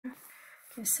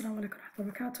Assalamu alaikum wa rahmatullahi wa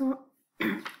barakatuh.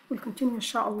 We'll continue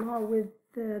inshallah with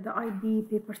the IB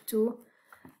paper 2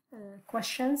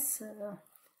 questions,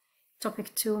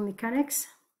 topic 2 mechanics.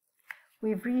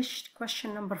 We've reached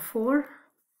question number 4,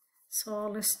 so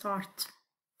let's start.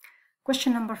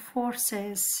 Question number 4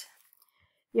 says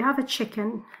you have a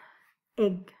chicken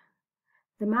egg.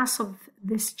 The mass of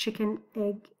this chicken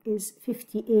egg is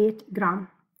 58 gram.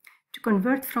 To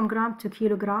convert from gram to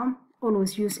kilogram,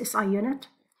 always use SI unit.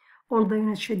 All the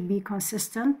units should be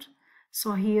consistent.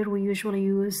 So here we usually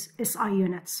use SI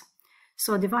units.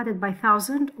 So divided by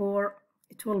 1000, or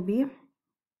it will be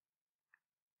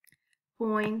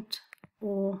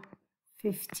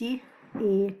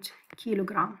 0.058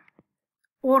 kilogram,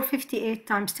 or 58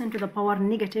 times 10 to the power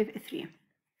negative 3.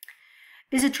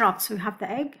 Is it dropped? So we have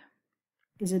the egg.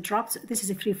 Is it dropped? This is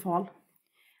a free fall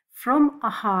from a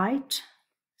height.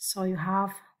 So you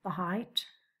have the height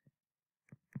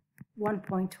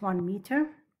 1.1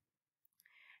 meter.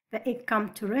 The egg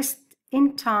come to rest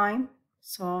in time.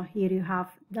 So here you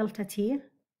have delta t,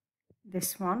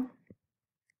 this one,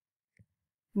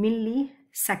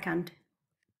 millisecond.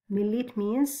 Milli it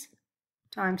means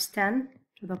times 10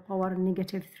 to the power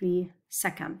negative 3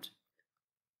 second.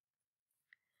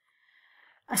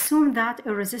 Assume that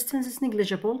a resistance is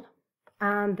negligible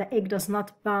and the egg does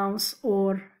not bounce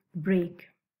or break.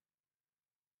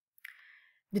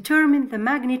 Determine the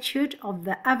magnitude of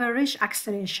the average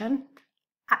acceleration,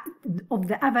 of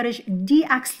the average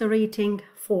decelerating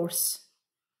force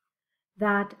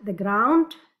that the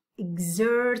ground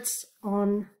exerts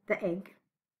on the egg.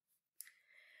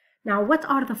 Now, what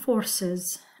are the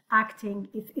forces acting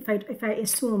if I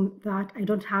assume that I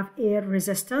don't have air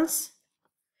resistance?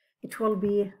 It will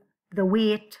be the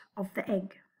weight of the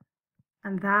egg,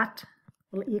 and that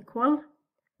will equal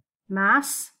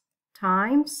mass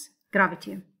times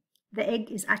gravity. The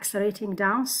egg is accelerating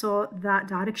down, so the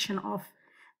direction of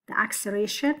the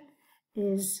acceleration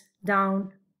is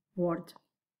downward.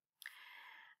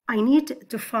 I need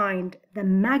to find the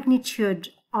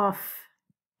magnitude of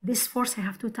this force. I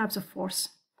have two types of force.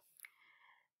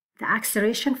 The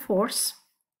acceleration force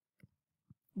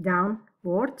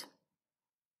downward,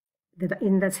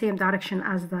 in the same direction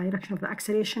as the direction of the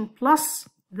acceleration, plus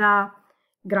the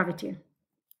gravity,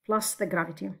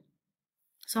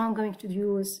 So I'm going to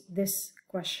use this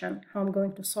question. How I'm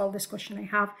going to solve this question? I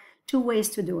have two ways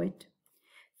to do it.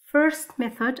 First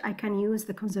method, I can use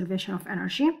the conservation of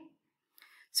energy.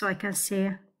 So I can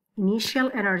say initial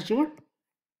energy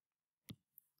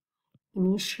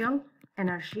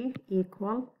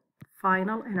equal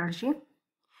final energy.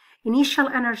 Initial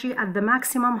energy at the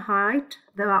maximum height,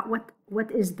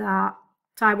 what is the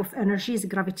type of energy? Is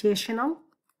gravitational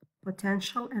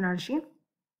potential energy.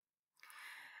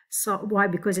 So why?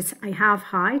 Because I have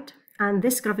height, and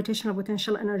this gravitational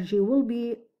potential energy will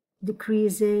be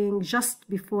decreasing just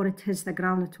before it hits the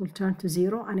ground. It will turn to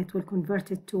 0, and it will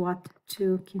convert it to what?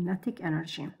 To kinetic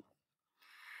energy.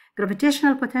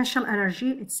 Gravitational potential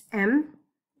energy, it's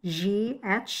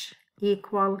mgh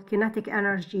equal kinetic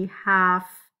energy half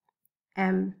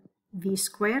mv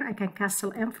square. I can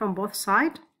cancel m from both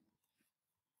sides.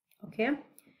 Okay.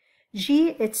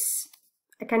 G,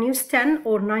 I can use 10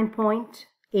 or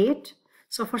 9.8.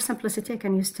 So for simplicity, I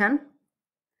can use 10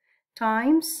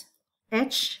 times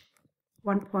h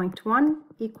 1.1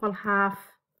 equal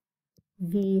half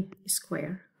v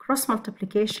square. Cross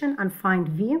multiplication and find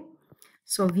v.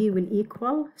 So v will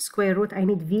equal square root. I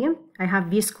need v. I have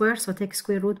v square, so take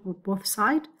square root with both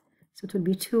sides. So it will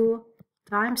be 2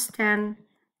 times 10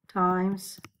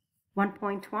 times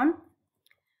 1.1.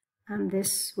 And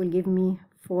this will give me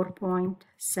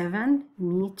 4.7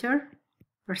 meter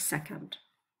per second.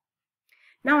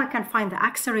 Now I can find the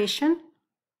acceleration.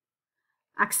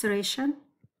 Acceleration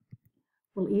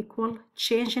will equal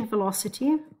change in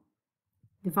velocity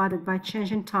divided by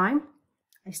change in time.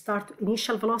 I start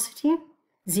initial velocity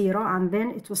 0, and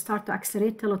then it will start to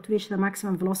accelerate till it reach the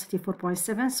maximum velocity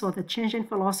 4.7. So the change in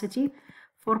velocity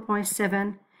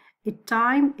 4.7. Its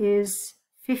time is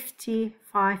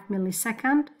 55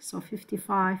 millisecond. So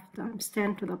 55 times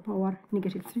 10 to the power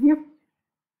negative 3.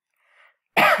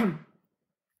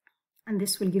 And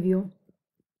this will give you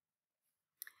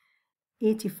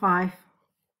 85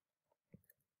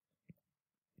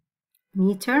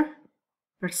 meter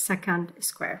per second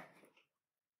square.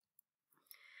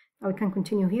 Now we can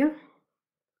continue here.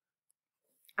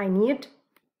 I need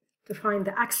to find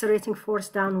the accelerating force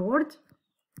downward.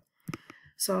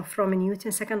 So from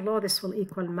Newton's second law, this will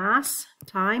equal mass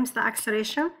times the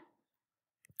acceleration.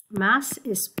 Mass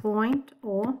is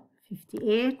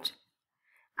 0.058.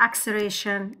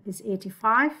 Acceleration is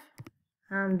 85,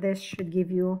 and this should give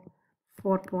you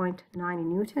 4.9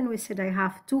 Newton. We said I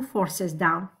have two forces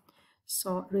down.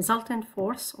 So resultant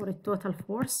force, or a total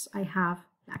force, I have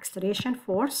the acceleration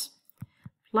force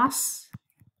plus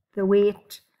the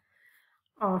weight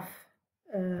of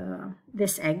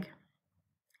this egg.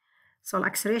 So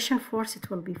acceleration force, it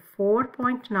will be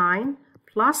 4.9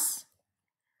 plus,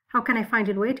 how can I find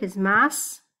the weight? Is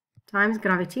mass times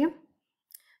gravity.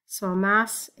 So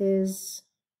mass is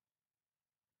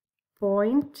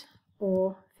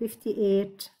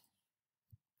 0.058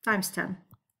 times 10.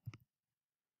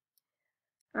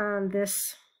 And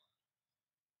this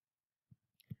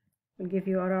will give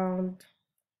you around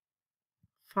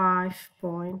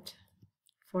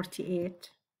 5.48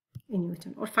 in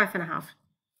Newton, or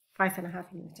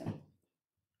 5.5 Newton.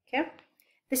 Okay,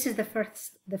 this is the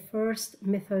first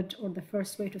method, or the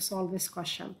first way to solve this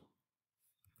question.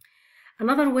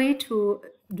 Another way to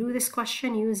do this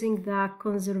question using the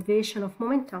conservation of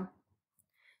momentum.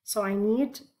 So I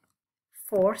need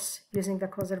force using the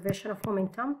conservation of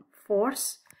momentum.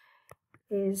 Force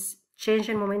is change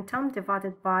in momentum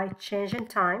divided by change in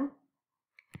time,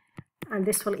 and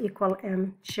this will equal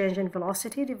m, change in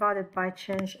velocity divided by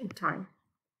change in time.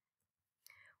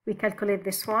 We calculate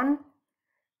this one.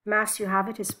 Mass, you have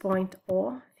it, is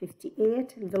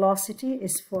 0.058. Velocity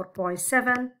is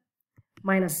 4.7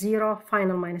 minus 0,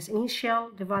 final minus initial,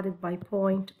 divided by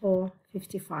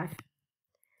 0.055.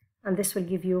 And this will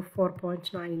give you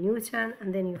 4.9 Newton.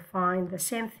 And then you find the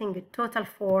same thing, the total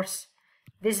force,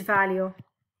 this value,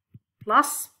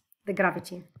 plus the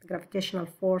gravity, the gravitational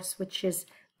force, which is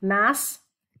mass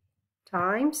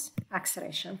times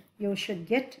acceleration. You should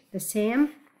get the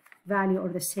same value, or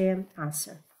the same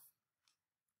answer.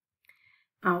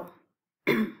 Now,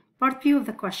 part B of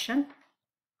the question.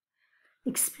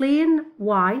 Explain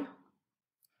why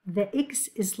the egg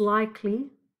is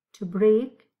likely to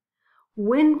break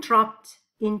when dropped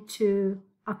into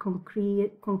a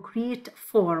concrete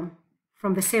form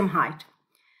from the same height.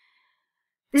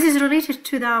 This is related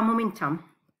to the momentum.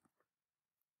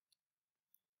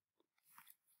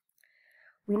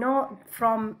 We know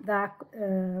from the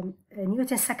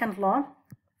Newton's second law,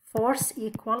 force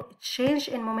equal change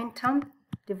in momentum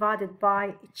divided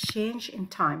by change in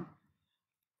time.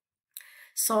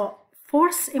 So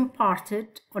force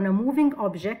imparted on a moving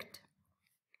object,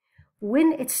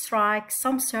 when it strikes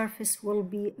some surface, will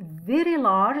be very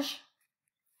large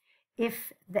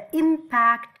if the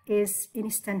impact is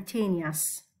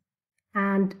instantaneous,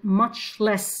 and much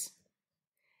less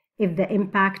if the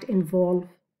impact involves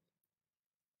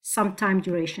some time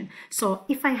duration. So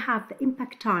if I have the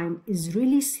impact time is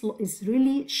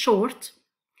really short,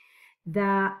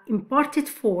 the imparted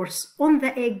force on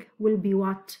the egg will be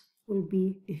what? Will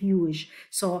be huge.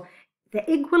 So the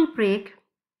egg will break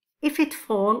if it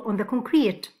fall on the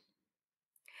concrete,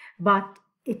 but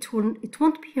it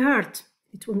won't be hurt.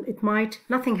 It might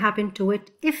nothing happen to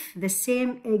it if the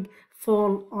same egg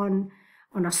fall on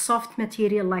a soft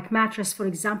material like mattress, for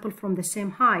example, from the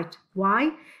same height.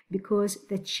 Why? Because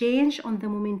the change on the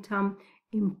momentum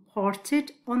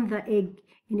imparted on the egg,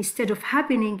 instead of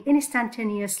happening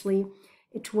instantaneously,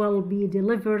 it will be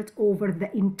delivered over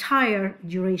the entire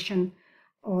duration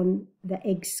on the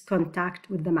egg's contact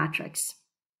with the mattress.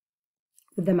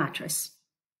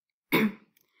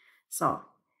 So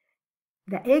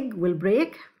the egg will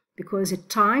break because its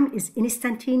time is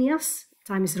instantaneous,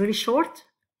 time is really short.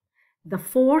 The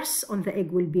force on the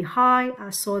egg will be high,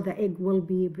 so the egg will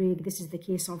be break. This is the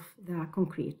case of the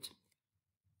concrete.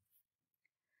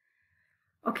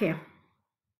 Okay.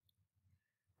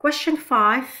 Question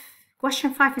 5.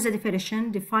 Question 5 is a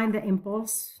definition. Define the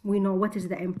impulse. We know what is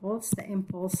the impulse. The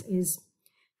impulse is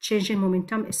change in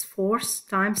momentum is force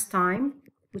times time,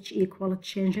 which equal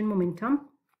change in momentum.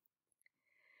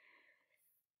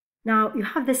 Now you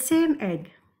have the same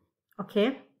egg,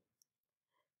 okay?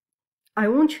 I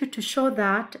want you to show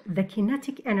that the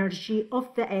kinetic energy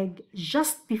of the egg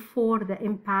just before the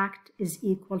impact is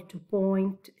equal to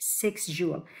 0.6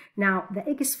 joule. Now the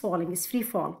egg is falling, it's free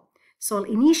fall. So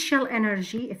initial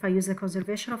energy, if I use the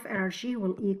conservation of energy,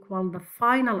 will equal the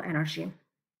final energy.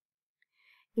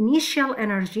 Initial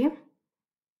energy,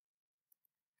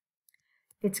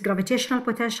 its gravitational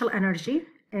potential energy,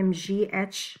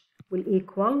 mgh, will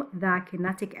equal the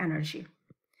kinetic energy.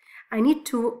 I need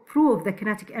to prove the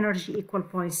kinetic energy equal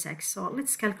 0.6. So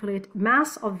let's calculate.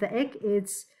 Mass of the egg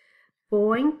is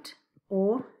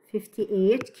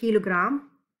 0.058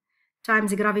 kilogram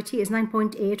times gravity is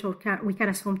 9.8, or we can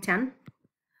assume 10.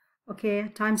 Okay,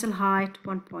 times the height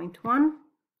 1.1.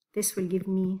 This will give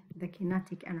me the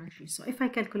kinetic energy. So if I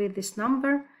calculate this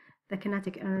number, the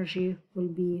kinetic energy will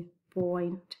be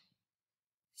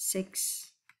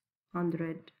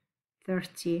 0.600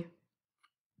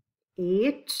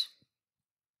 38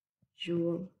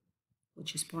 joule,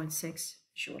 which is 0.6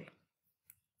 joule.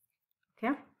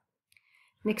 Okay,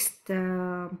 next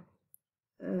video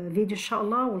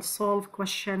inshallah we'll solve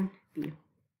question B.